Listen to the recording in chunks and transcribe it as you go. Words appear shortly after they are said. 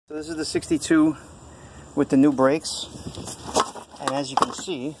So this is the 62 with the new brakes, and as you can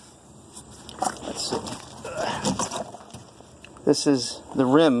see, let's see, this is the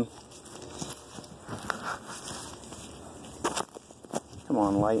rim. Come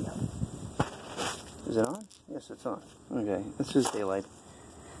on, light. Is it on? Yes, it's on. Okay, this is daylight.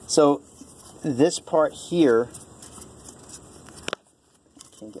 So this part here,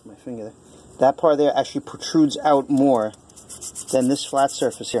 can't get my finger there, that part there actually protrudes out more than this flat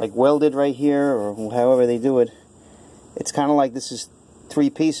surface here. Like welded right here, or however they do it. It's kind of like this is 3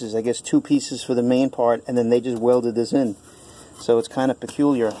 pieces. I guess 2 pieces for the main part, and then they just welded this in. So it's kind of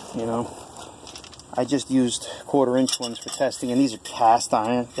peculiar, you know. I just used 1/4-inch ones for testing, and these are cast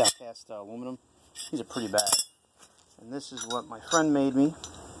iron, cast aluminum. These are pretty bad. And this is what my friend made me,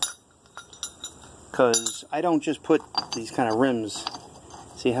 because I don't just put these kind of rims.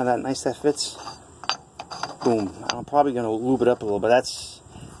 See how nice that fits? Boom. I'm probably going to lube it up a little, but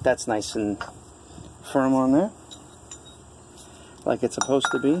that's nice and firm on there, like it's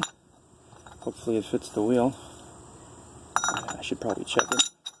supposed to be. Hopefully it fits the wheel. I should probably check it.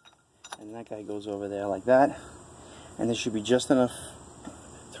 And that guy goes over there like that, and there should be just enough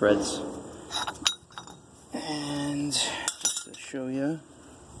threads. And just to show you,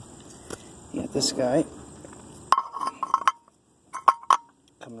 you got this guy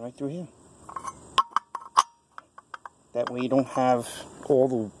coming right through here. That way you don't have all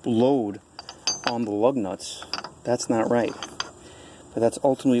the load on the lug nuts. That's not right. But that's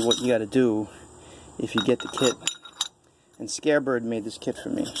ultimately what you got to do if you get the kit. And Scarebird made this kit for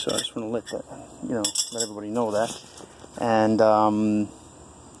me, so I just want to let everybody know that. And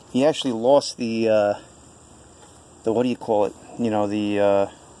he actually lost the what do you call it? You know, the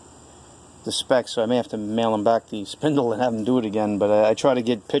specs. So I may have to mail him back the spindle and have him do it again. But I try to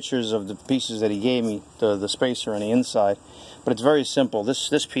get pictures of the pieces that he gave me, the spacer on the inside. But it's very simple.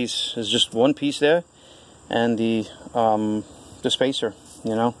 This piece is just one piece there, and the spacer.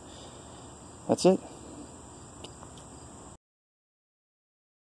 You know, that's it.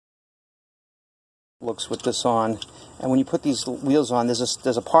 Looks with this on, and when you put these wheels on, there's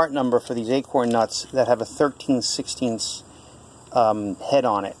a part number for these acorn nuts that have a 13/16 head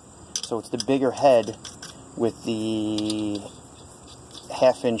on it. So it's the bigger head with the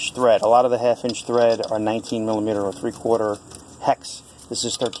 1/2-inch thread. A lot of the 1/2-inch thread are 19mm or 3/4 hex. This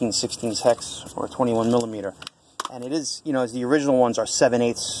is 13/16 hex or 21mm, and it is, you know, as the original ones are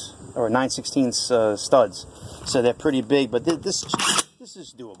 7/8 or 9/16 studs, so they're pretty big. But this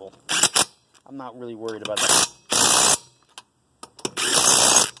is doable. I'm not really worried about that.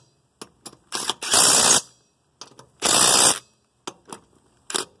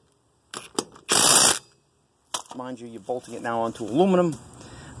 Mind you, you're bolting it now onto aluminum,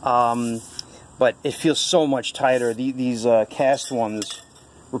 but it feels so much tighter. These cast ones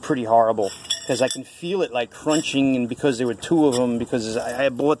were pretty horrible, because I can feel it like crunching, and because there were 2 of them, because I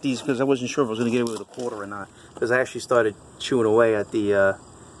bought these because I wasn't sure if I was going to get away with a 1/4 or not, because I actually started chewing away at the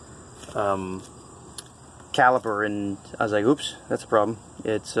caliper, and I was like, oops, that's a problem.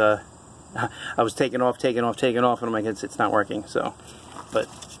 It's I was taking off, and I'm like, it's not working. So, but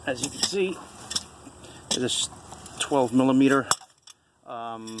as you can see, this 12mm.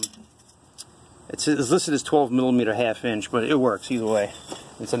 It's listed as 12mm 1/2-inch, but it works either way.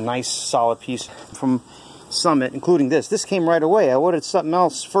 It's a nice solid piece from Summit, including this. This came right away. I ordered something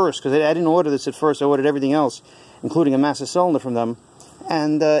else first, because I didn't order this at first. I ordered everything else, including a master cylinder from them.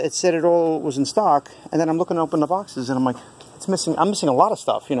 And it said it all was in stock, and then I'm looking to open the boxes, and I'm like, it's missing. I'm missing a lot of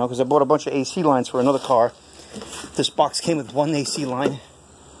stuff, you know, because I bought a bunch of AC lines for another car. This box came with 1 AC line.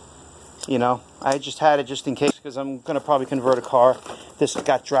 You know, I just had it just in case, because I'm going to probably convert a car. This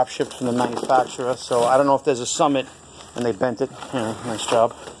got drop shipped from the manufacturer, so I don't know if there's a Summit, and they bent it. Yeah, nice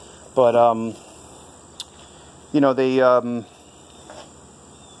job. But you know, they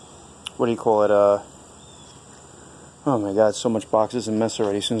what do you call it? Oh my God, so much boxes and mess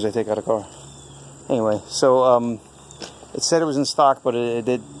already as soon as I take out a car. Anyway, so it said it was in stock, but it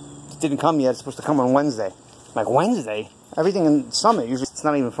didn't come yet. It's supposed to come on Wednesday. I'm like, Wednesday? Everything in Summit, usually it's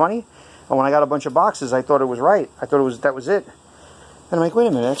not even funny. And when I got a bunch of boxes, I thought it was right. I thought that was it. And I'm like, wait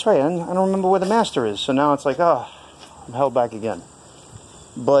a minute, that's right. I don't remember where the master is. So now it's like, oh, I'm held back again.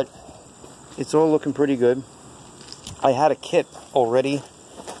 But it's all looking pretty good. I had a kit already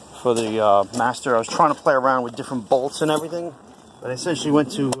for the master. I was trying to play around with different bolts and everything, but I essentially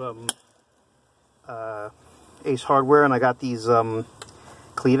went to Ace Hardware, and I got these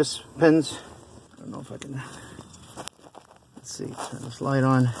clevis pins. I don't know if I can, let's see, turn this light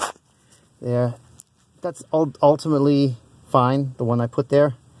on there. That's ultimately fine, the one I put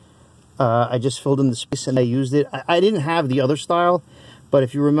there. I just filled in the space and I used it. I didn't have the other style, But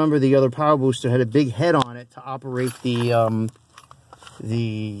if you remember, the other power booster had a big head on it to operate the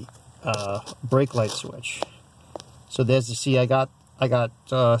brake light switch. So there's the, see, I got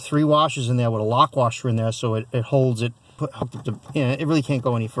 3 washers in there with a lock washer in there, so it holds it. It really can't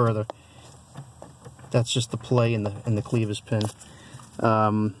go any further. That's just the play in the clevis pin.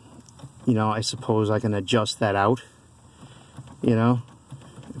 You know, I suppose I can adjust that out, you know,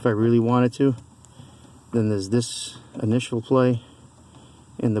 if I really wanted to. Then there's this initial play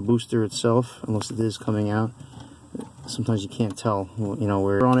in the booster itself, unless it is coming out. Sometimes you can't tell, you know,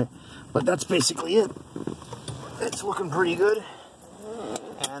 where on it. But that's basically it. It's looking pretty good.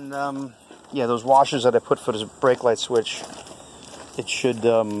 And yeah, those washers that I put for this brake light switch, it should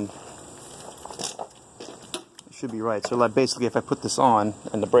be right. So like basically, if I put this on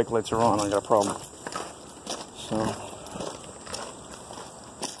and the brake lights are on, I got a problem. So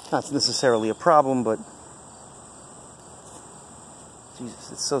not necessarily a problem, but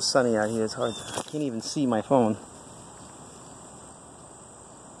Jesus, it's so sunny out here. It's hard. I can't even see my phone.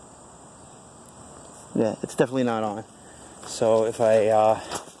 Yeah, it's definitely not on. So if I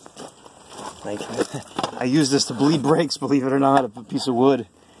use this to bleed brakes, believe it or not, a piece of wood.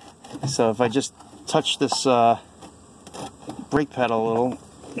 So if I just touch this brake pedal a little,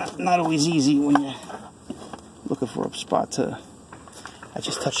 not always easy when you're looking for a spot to. I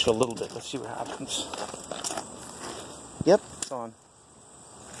just touched it a little bit. Let's see what happens. Yep, it's on.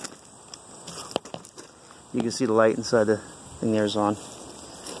 You can see the light inside the thing there is on.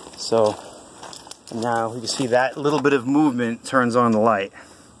 So now you can see that little bit of movement turns on the light.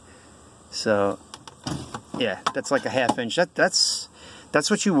 So yeah, that's like a ½ inch. That's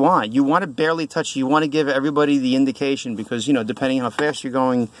what you want. You want to barely touch. You want to give everybody the indication, because, you know, depending on how fast you're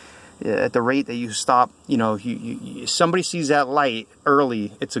going, at the rate that you stop, you know, somebody sees that light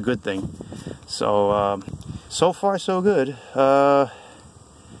early, it's a good thing. So so far so good.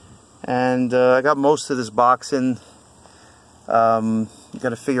 And I got most of this box in. You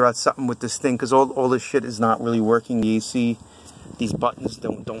got to figure out something with this thing, because all this shit is not really working. You see, these buttons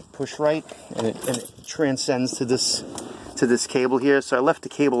don't push right, and it transcends to this cable here. So I left the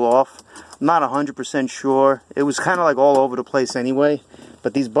cable off. I'm not 100% sure. It was kind of like all over the place anyway,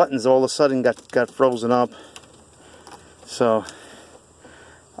 but these buttons all of a sudden got frozen up. So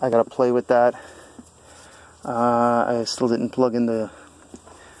I gotta play with that. I still didn't plug in the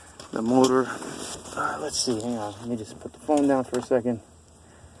motor. Let's see, hang on, let me just put the phone down for a second.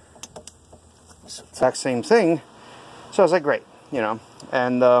 It's the exact same thing. So I was like, great, you know,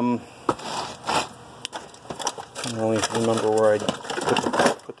 and I only remember where I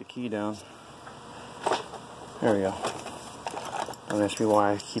put the key down. There we go. Don't ask me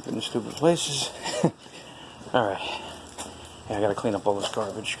why I keep it in stupid places. Alright. Yeah, I gotta clean up all this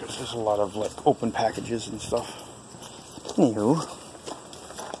garbage, because there's a lot of like open packages and stuff. Anywho.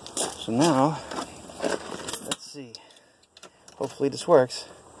 So now, let's see. Hopefully this works.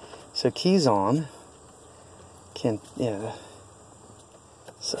 So key's on. Yeah.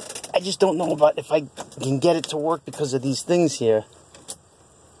 So I just don't know about if I can get it to work because of these things here.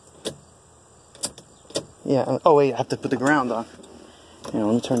 Yeah. Oh wait, I have to put the ground on. You know,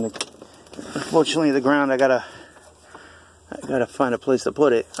 let me turn the. Unfortunately, the ground I gotta find a place to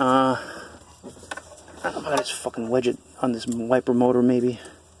put it. I don't know if I just fucking wedge it on this wiper motor maybe.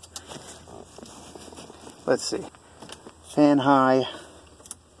 Let's see. Fan high.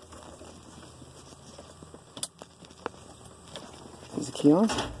 Is the key on?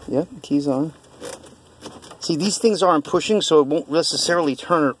 Yep, the key's on. See, these things aren't pushing, so it won't necessarily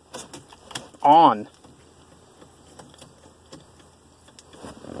turn it on.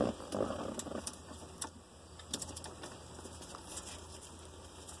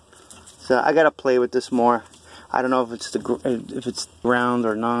 So I gotta play with this more. I don't know if it's ground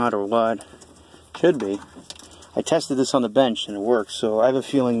or not or what. Should be. I tested this on the bench and it works, so I have a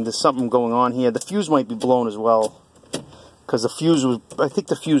feeling there's something going on here. The fuse might be blown as well, because the fuse was, I think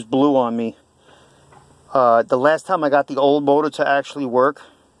the fuse blew on me. The last time I got the old motor to actually work,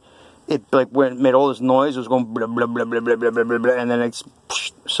 it like when it made all this noise, it was going blah blah blah blah blah blah blah blah, and then it's,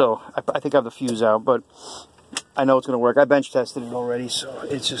 so I think I have the fuse out, but I know it's going to work. I bench tested it already, so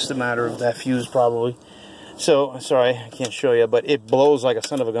it's just a matter of that fuse probably. So sorry, I can't show you, but it blows like a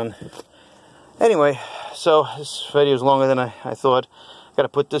son of a gun. Anyway, so this video is longer than I thought. I got to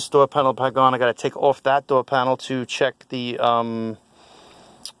put this door panel back on. I got to take off that door panel to check the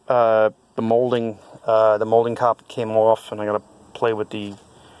molding. The molding cap came off, and I got to play with the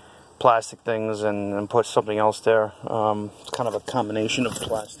plastic things and put something else there. It's kind of a combination of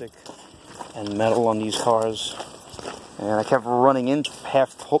plastic and metal on these cars. And I kept running into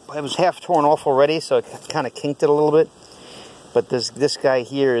it was half torn off already, so it kind of kinked it a little bit. But this guy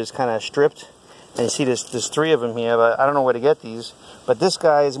here is kind of stripped. And you see there's 3 of them here, but I don't know where to get these. But this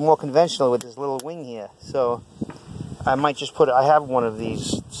guy is more conventional with this little wing here. So I might just put, I have one of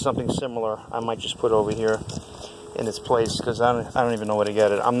these, something similar. I might just put over here in its place, because I don't even know where to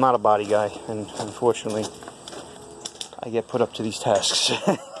get it. I'm not a body guy, and unfortunately I get put up to these tasks.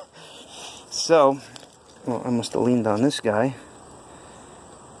 So, well, I must have leaned on this guy.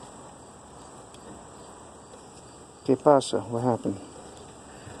 ¿Qué pasa? What happened?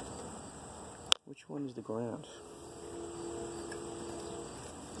 Which one is the ground?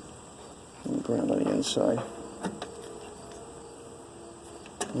 The ground on the inside.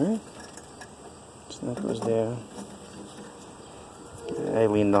 Alright. So that goes there. I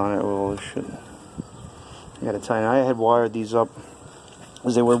leaned on it. Oh shit. I gotta tighten. I had wired these up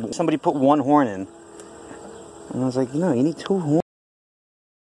because they were. Somebody put 1 horn in. And I was like, no, you need 2 horns.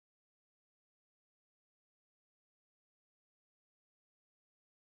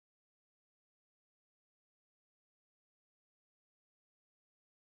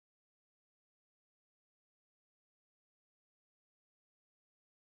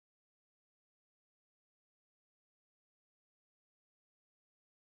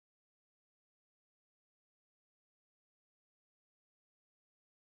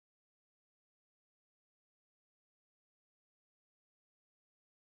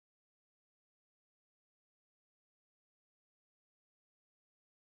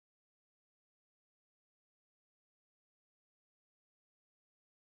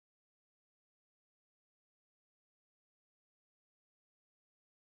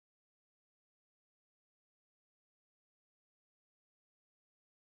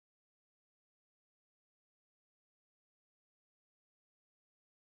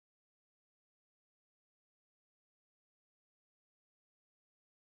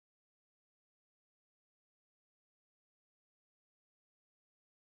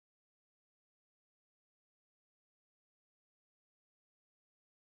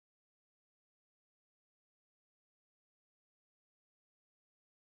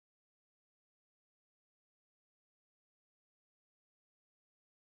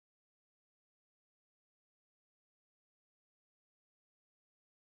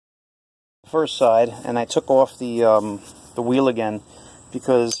 First side, and I took off the wheel again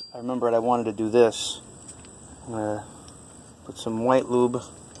because I remembered I wanted to do this. I'm gonna put some white lube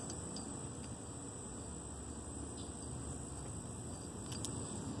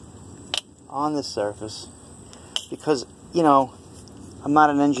on this surface because, you know, I'm not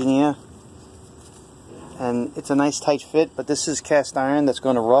an engineer and it's a nice tight fit, but this is cast iron that's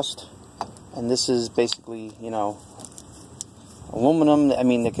going to rust, and this is basically, you know, aluminum. I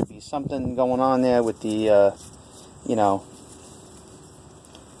mean, there could be something going on there with the, you know,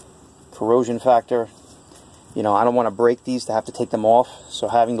 corrosion factor. You know, I don't want to break these to have to take them off, so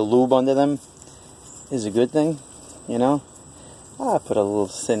having the lube under them is a good thing, you know. I'll put a little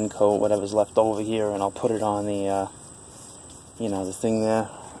thin coat, whatever's left over here, and I'll put it on the, you know, the thing there.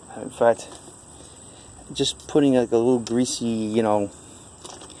 In fact, just putting like a little greasy, you know,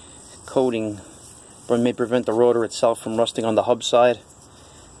 coating may prevent the rotor itself from rusting on the hub side,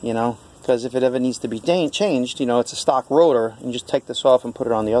 you know, because if it ever needs to be changed, you know, it's a stock rotor, and just take this off and put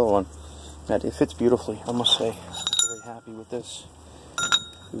it on the other one. That it fits beautifully, I must say. I'm very happy with this.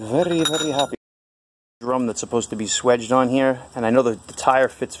 Very, very happy. Drum that's supposed to be swedged on here, and I know the tire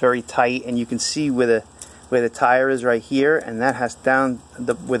fits very tight, and you can see where the tire is right here, and that has down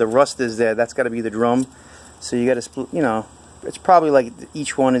where the rust is there. That's got to be the drum. So you got to split, you know. It's probably like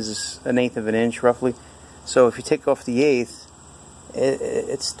each one is 1/8 of an inch roughly. So if you take off the 1/8,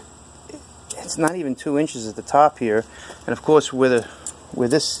 it's not even 2 inches at the top here. And of course, with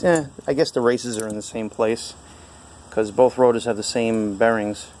this, I guess the races are in the same place because both rotors have the same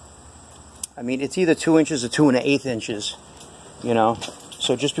bearings. I mean, it's either 2 inches or 2 1/8 inches. You know,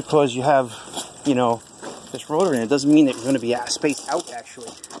 so just because you have, you know, this rotor in it doesn't mean that you're going to be spaced out actually.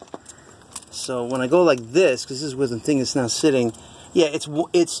 So when I go like this, because this is where the thing is now sitting, yeah, it's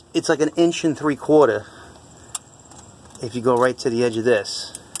like 1 3/4 inches if you go right to the edge of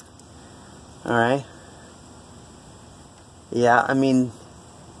this. All right. Yeah, I mean,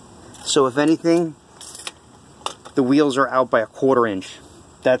 so if anything, the wheels are out by 1/4 inch.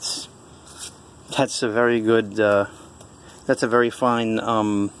 That's a very good. That's a very fine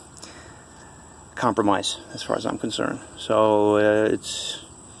compromise as far as I'm concerned. So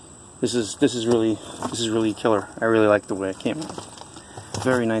This is really killer. I really like the way it came out.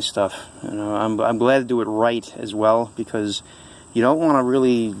 Very nice stuff. You know, I'm glad to do it right as well, because you don't want to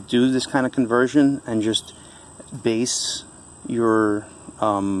really do this kind of conversion and just base your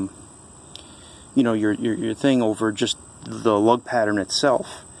you know, your thing over just the lug pattern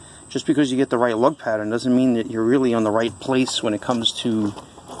itself. Just because you get the right lug pattern doesn't mean that you're really on the right place when it comes to,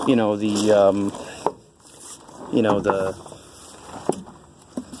 you know, the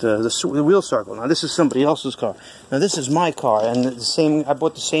wheel circle. Now this is somebody else's car. Now this is my car, and the same. I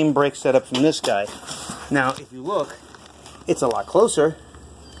bought the same brake setup from this guy. Now if you look, it's a lot closer.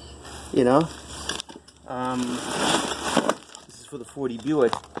 You know, this is for the 40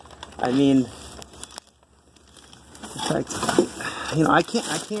 Buick. I mean, in fact, you know, I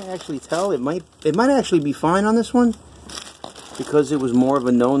can't actually tell. It might actually be fine on this one because it was more of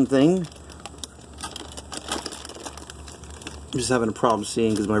a known thing. I'm just having a problem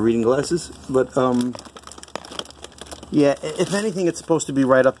seeing because of my reading glasses. But yeah, if anything, it's supposed to be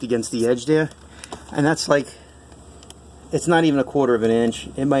right up against the edge there, and that's like, it's not even a 1/4 of an inch.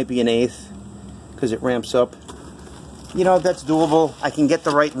 It might be an 1/8 because it ramps up. You know, that's doable. I can get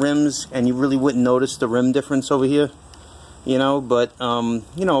the right rims, and you really wouldn't notice the rim difference over here. You know, but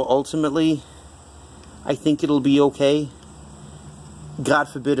you know, ultimately, I think it'll be okay. God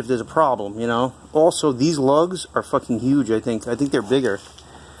forbid if there's a problem, you know. Also, these lugs are fucking huge, I think. I think they're bigger.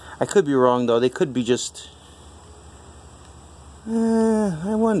 I could be wrong, though. They could be just...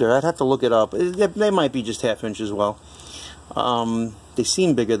 I wonder. I'd have to look it up. They might be just 1/2 inch as well. They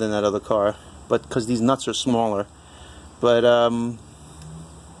seem bigger than that other car, but because these nuts are smaller. But, you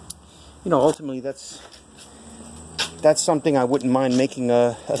know, ultimately, that's something I wouldn't mind making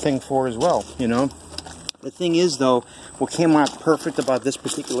a thing for as well, you know. The thing is, though, what came out perfect about this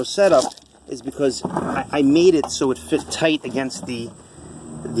particular setup is because I made it so it fit tight against the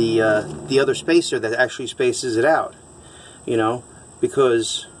other spacer that actually spaces it out. You know,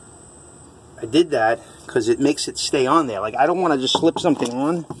 because I did that because it makes it stay on there. Like, I don't want to just slip something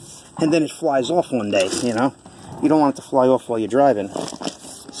on and then it flies off one day, you know. You don't want it to fly off while you're driving.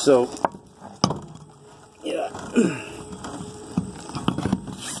 So, yeah.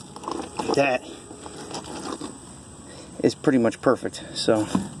 That is pretty much perfect. So,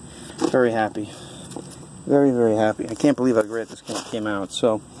 very happy. Very, very happy. I can't believe how great this came out.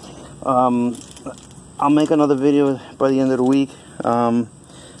 So, I'll make another video by the end of the week.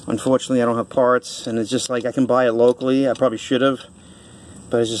 Unfortunately, I don't have parts, and it's just like I can buy it locally. I probably should have,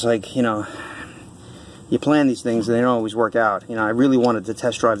 but it's just like, you know, you plan these things and they don't always work out. You know, I really wanted to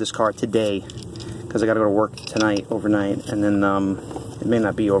test drive this car today because I got to go to work tonight, overnight, and then it may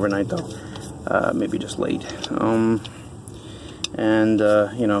not be overnight though. Maybe just late. You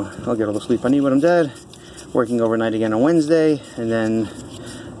know, I'll get all the sleep I need when I'm dead. Working overnight again on Wednesday, and then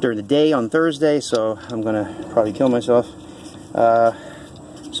during the day on Thursday, so I'm gonna probably kill myself.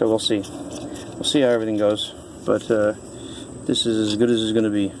 So we'll see. We'll see how everything goes. But this is as good as it's gonna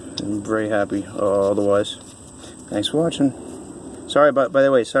be. I'm very happy otherwise. Thanks for watching. By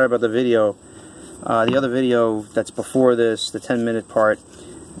the way, sorry about the video. The other video that's before this, the 10-minute part,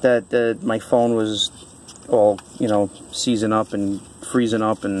 that my phone was all, you know, seizing up and freezing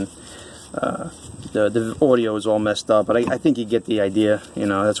up, and the audio is all messed up. But I think you get the idea. You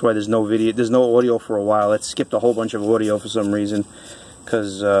know, that's why there's no video, there's no audio for a while. It skipped a whole bunch of audio for some reason,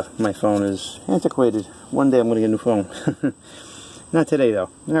 because my phone is antiquated. One day I'm going to get a new phone. Not today though.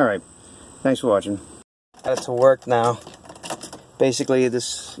 Alright, thanks for watching. Got it to work now. Basically,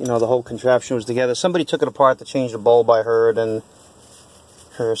 this, you know, the whole contraption was together. Somebody took it apart to change the bulb, I heard, and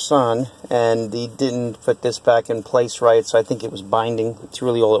her son, and he didn't put this back in place right, so I think it was binding. It's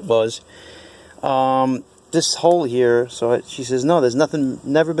really all it was. This hole here, so she says, no, there's nothing,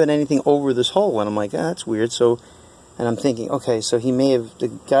 never been anything over this hole, and I'm like, that's weird. So, and I'm thinking, okay, so he may have, the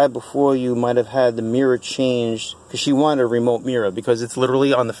guy before you might have had the mirror changed, because she wanted a remote mirror, because it's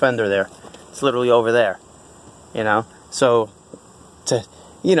literally on the fender there. It's literally over there, you know. So,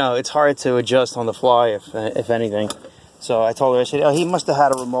 you know, it's hard to adjust on the fly, if anything. So I told her, I said, oh, he must have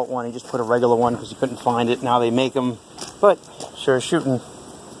had a remote one. He just put a regular one because he couldn't find it. Now they make them. But sure as shooting,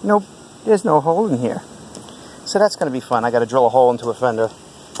 nope, there's no hole in here. So that's going to be fun. I got to drill a hole into a fender.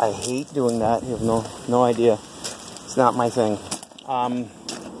 I hate doing that. You have no idea. It's not my thing.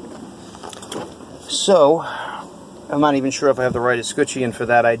 So I'm not even sure if I have the right escutcheon for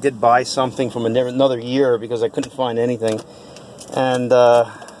that. I did buy something from another year because I couldn't find anything. And I'm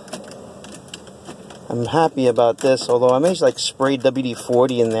happy about this, although I may like spray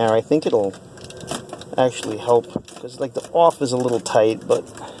WD-40 in there. I think it'll actually help, because like the off is a little tight, but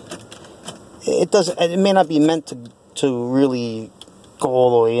it doesn't. It may not be meant to really go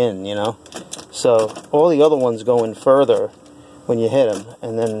all the way in, you know. So all the other ones go in further when you hit them,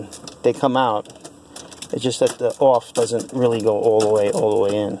 and then they come out. It's just that the off doesn't really go all the way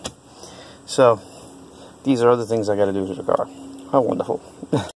in. So these are other things I got to do to the car. How wonderful.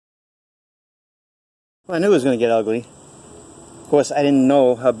 Well, I knew it was going to get ugly. course, I didn't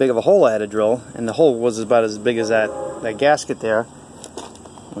know how big of a hole I had to drill, and the hole was about as big as that gasket there,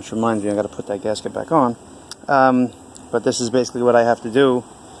 which reminds me I got to put that gasket back on. But this is basically what I have to do,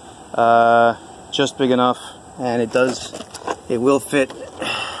 just big enough, and it will fit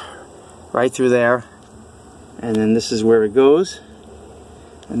right through there, and then this is where it goes,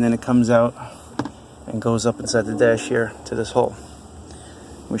 and then it comes out and goes up inside the dash here to this hole.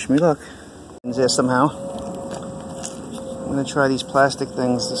 Wish me luck. It's there somehow. I'm going to try these plastic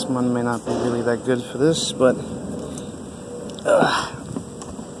things. This one may not be really that good for this, but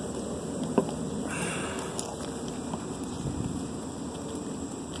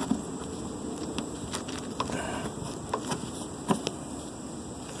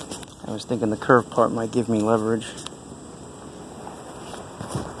I was thinking the curved part might give me leverage.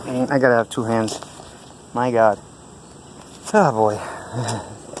 And I gotta have two hands. My God. Oh boy.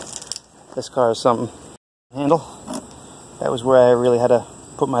 This car is something. Handle. That was where I really had to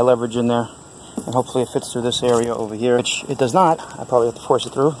put my leverage in there. And hopefully it fits through this area over here, which it does not. I probably have to force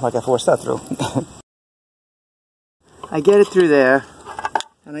it through, like I forced that through. I get it through there,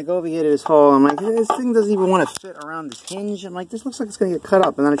 and I go over here to this hole. I'm like, hey, this thing doesn't even want to fit around this hinge. I'm like, this looks like it's going to get cut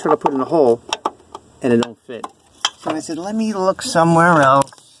up. And then I try to put it in a hole, and it don't fit. So I said, let me look somewhere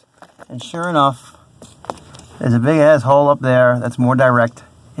else. And sure enough, there's a big ass hole up there that's more direct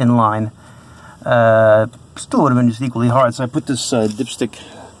in line. Still would have been just equally hard, so I put this dipstick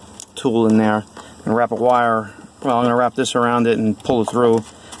tool in there and wrap a wire. Well, I'm going to wrap this around it and pull it through.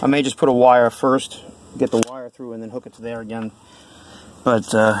 I may just put a wire first, get the wire through, and then hook it to there again.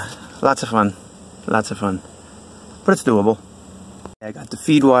 But lots of fun. Lots of fun. But it's doable. I got the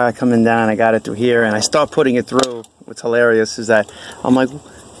feed wire coming down, I got it through here, and I start putting it through. What's hilarious is that I'm like,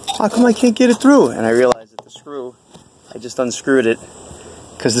 how come I can't get it through? And I realized that the screw, I just unscrewed it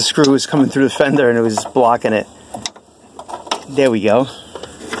because the screw was coming through the fender and it was blocking it. There we go.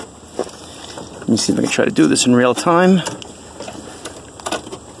 Let me see if I can try to do this in real time.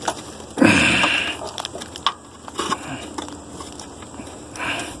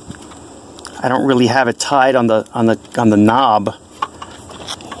 I don't really have it tied on the knob.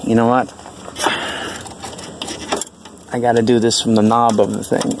 You know what? I got to do this from the knob of the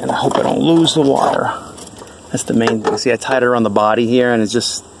thing, and I hope I don't lose the wire. That's the main thing. See, I tied it around the body here, and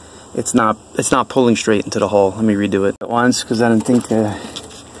it's not pulling straight into the hole. Let me redo it at once because I don't think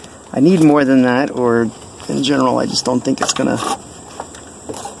I need more than that, or in general, I just don't think it's gonna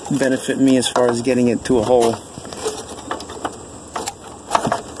benefit me as far as getting it to a hole.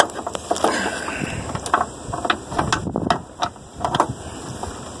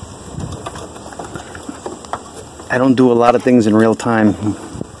 I don't do a lot of things in real time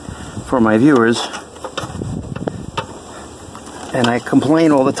for my viewers, and I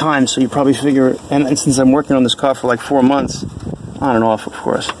complain all the time, so you probably figure, and since I'm working on this car for like 4 months, on and off, of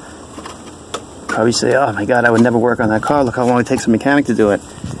course, probably say, oh my God, I would never work on that car, look how long it takes a mechanic to do it.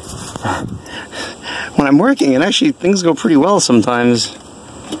 When I'm working, and actually things go pretty well sometimes,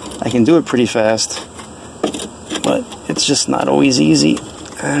 I can do it pretty fast, but it's just not always easy.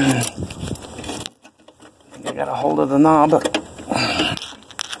 I got a hold of the knob.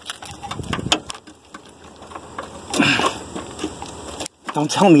 Don't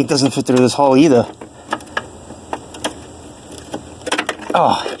tell me it doesn't fit through this hole either.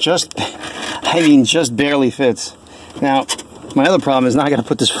 Oh, just barely fits. Now, my other problem is now I got to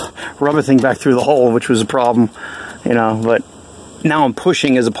put this rubber thing back through the hole, which was a problem, you know, but now I'm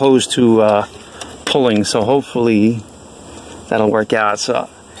pushing as opposed to pulling, so hopefully that'll work out. So,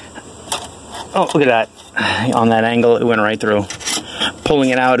 oh, look at that. On that angle, it went right through. Pulling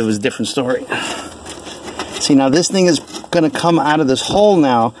it out, it was a different story. See, now this thing is going to come out of this hole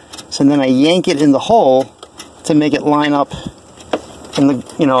now, so then I yank it in the hole to make it line up in the,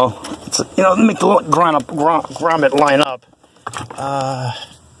 make the grommet line up.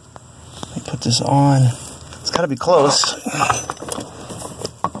 Let me put this on. It's got to be close.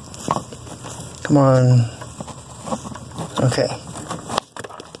 Come on. Okay.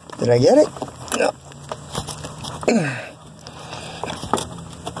 Did I get it? No.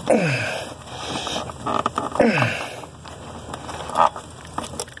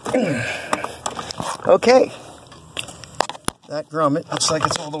 Okay, that grommet looks like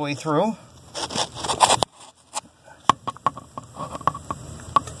it's all the way through.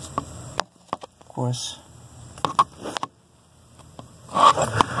 Of course.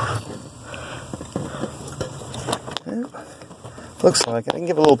 Looks like it. I can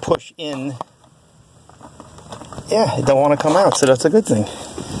give it a little push in. Yeah, it don't want to come out, so that's a good thing.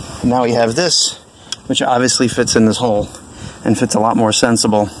 Now we have this, which obviously fits in this hole and fits a lot more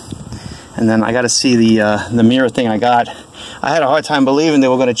sensible. And then I got to see the mirror thing I got. I had a hard time believing they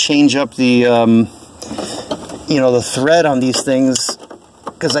were going to change up the, you know, the thread on these things,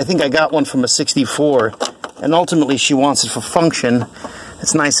 because I think I got one from a 64, and ultimately she wants it for function.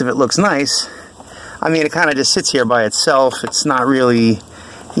 It's nice if it looks nice. I mean, it kind of just sits here by itself. It's not really,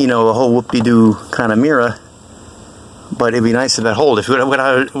 you know, a whole whoop-de-doo kind of mirror, but it'd be nice if it hold. If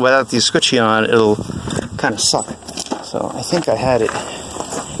without the escutcheon on it, it'll kind of suck. So I think I had it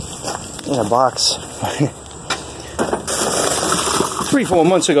in a box 3-4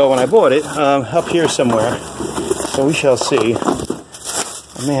 months ago when I bought it, up here somewhere. So we shall see.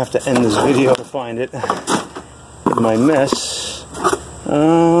 I may have to end this video to find it with my mess.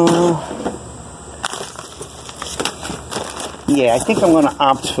 Yeah, I think I'm going to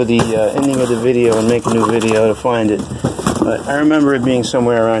opt for the ending of the video and make a new video to find it. But I remember it being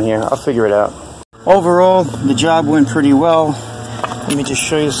somewhere around here. I'll figure it out. Overall, the job went pretty well. Let me just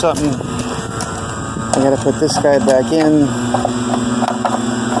show you something. I got to put this guy back in.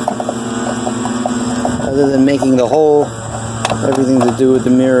 Other than making the hole, everything to do with the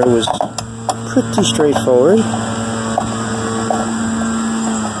mirror was pretty straightforward.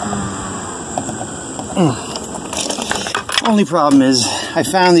 Only problem is I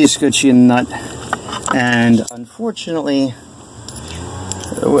found the escutcheon nut, and unfortunately,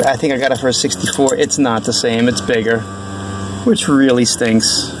 I think I got it for a 64. It's not the same. It's bigger, which really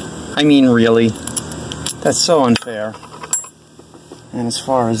stinks. I mean, really. That's so unfair. And as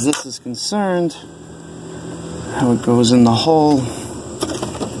far as this is concerned, how it goes in the hole,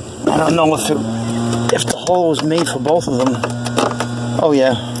 I don't know if the hole was made for both of them. Oh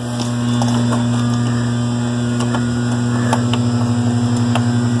yeah.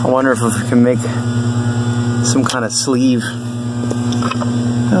 I wonder if we can make some kind of sleeve.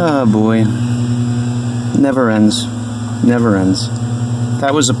 Oh boy. Never ends. Never ends.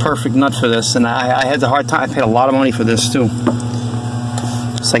 That was a perfect nut for this, and I had the hard time. I paid a lot of money for this too.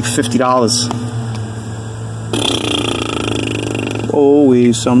 It's like $50.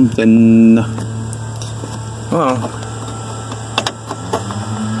 Always something. Well,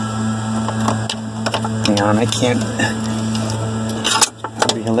 hang on, I can't.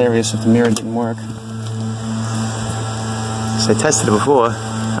 It'd be hilarious if the mirror didn't work. So I tested it before.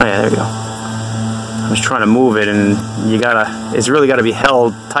 Oh yeah, there we go. I was trying to move it, and it's really gotta be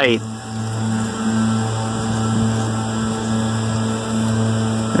held tight.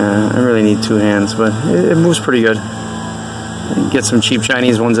 I really need 2 hands, but it moves pretty good. Get some cheap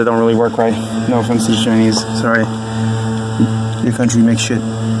Chinese ones that don't really work right. No offense to the Chinese, sorry. Your country makes shit.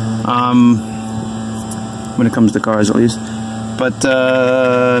 When it comes to cars, at least. But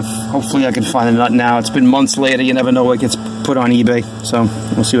hopefully I can find a nut now. It's been months later. You never know what gets put on eBay, so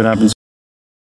we'll see what happens.